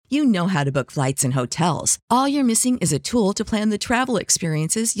You know how to book flights and hotels. All you're missing is a tool to plan the travel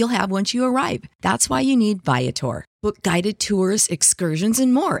experiences you'll have once you arrive. That's why you need Viator. Book guided tours, excursions,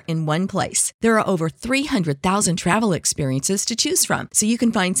 and more in one place. There are over 300,000 travel experiences to choose from, so you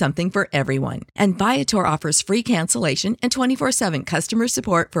can find something for everyone. And Viator offers free cancellation and 24/7 customer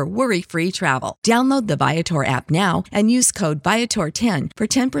support for worry-free travel. Download the Viator app now and use code Viator10 for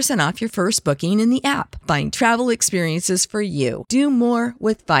 10% off your first booking in the app. Find travel experiences for you. Do more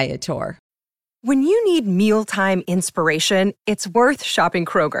with Viator. When you need mealtime inspiration, it's worth shopping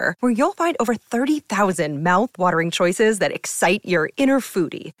Kroger, where you'll find over 30,000 mouth-watering choices that excite your inner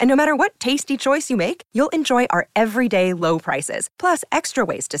foodie. And no matter what tasty choice you make, you'll enjoy our everyday low prices, plus extra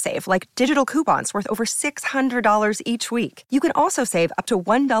ways to save, like digital coupons worth over $600 each week. You can also save up to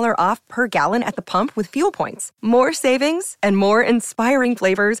 $1 off per gallon at the pump with fuel points. More savings and more inspiring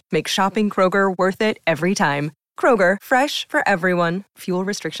flavors make shopping Kroger worth it every time. Kroger, fresh for everyone. Fuel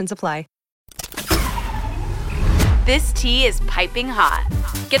restrictions apply. This tea is piping hot.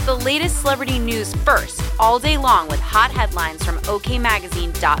 Get the latest celebrity news first all day long with hot headlines from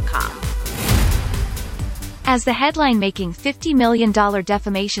okmagazine.com. As the headline-making $50 million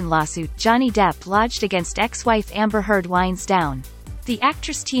defamation lawsuit Johnny Depp lodged against ex-wife Amber Heard winds down, the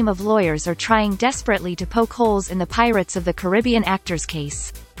actress' team of lawyers are trying desperately to poke holes in the Pirates of the Caribbean actors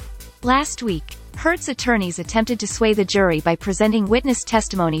case. Last week, Heard's attorneys attempted to sway the jury by presenting witness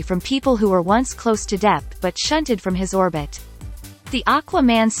testimony from people who were once close to Depp but shunted from his orbit. The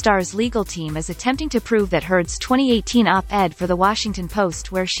Aquaman star's legal team is attempting to prove that Heard's 2018 op-ed for The Washington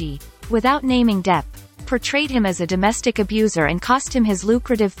Post, where she, without naming Depp, portrayed him as a domestic abuser and cost him his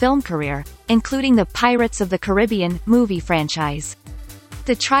lucrative film career, including the Pirates of the Caribbean movie franchise.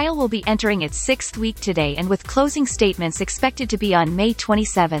 The trial will be entering its sixth week today, and with closing statements expected to be on May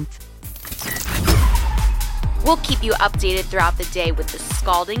 27th. We'll keep you updated throughout the day with the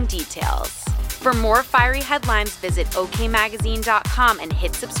scalding details. For more fiery headlines, visit okmagazine.com and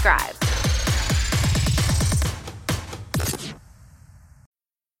hit subscribe.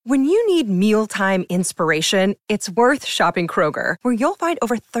 When you need mealtime inspiration, it's worth shopping Kroger, where you'll find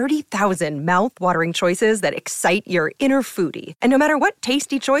over 30,000 mouth-watering choices that excite your inner foodie. And no matter what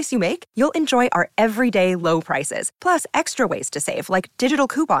tasty choice you make, you'll enjoy our everyday low prices, plus extra ways to save, like digital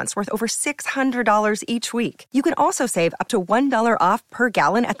coupons worth over $600 each week. You can also save up to $1 off per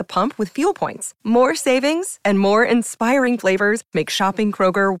gallon at the pump with fuel points. More savings and more inspiring flavors make shopping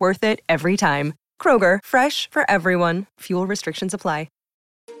Kroger worth it every time. Kroger, fresh for everyone. Fuel restrictions apply.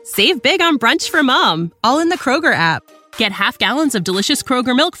 Save big on brunch for mom, all in the Kroger app. Get half gallons of delicious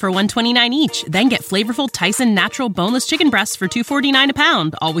Kroger milk for $1.29 each. Then get flavorful Tyson natural boneless chicken breasts for $2.49 a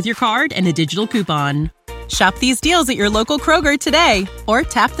pound, all with your card and a digital coupon. Shop these deals at your local Kroger today, or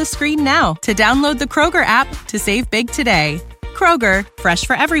tap the screen now to download the Kroger app to save big today. Kroger, fresh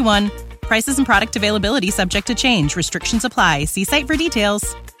for everyone. Prices and product availability subject to change. Restrictions apply. See site for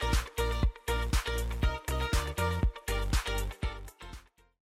details.